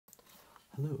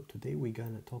Hello, today we're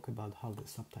gonna talk about how the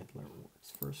subtitler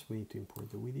works. First we need to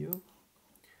import the video,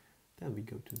 then we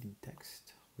go to the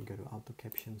text, we go to auto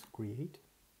captions create.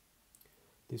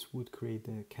 This would create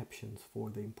the captions for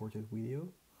the imported video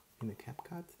in the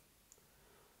CapCut.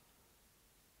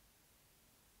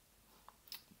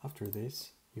 After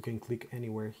this, you can click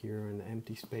anywhere here in the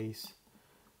empty space.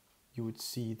 You would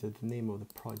see that the name of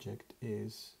the project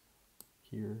is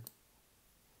here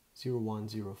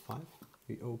 0105.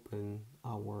 We open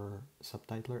our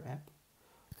Subtitler app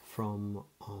from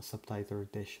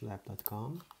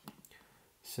subtitler-lab.com.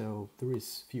 So there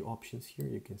is few options here.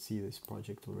 You can see this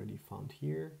project already found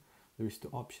here. There is two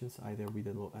options, either we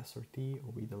download SRT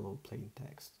or we download plain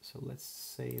text. So let's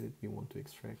say that we want to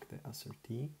extract the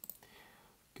SRT.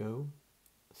 Go,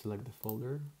 select the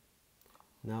folder.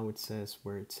 Now it says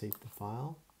where it saved the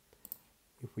file.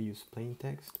 If we use plain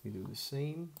text, we do the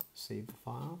same, save the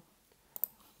file.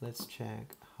 Let's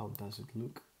check how does it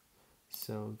look.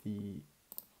 So the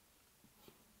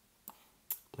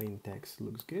plain text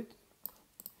looks good.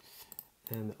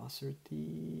 And the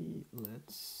SRT,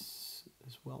 let's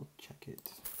as well check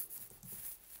it.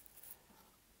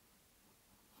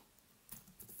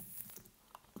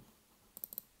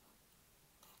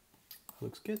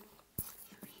 Looks good.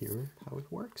 Here how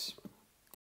it works.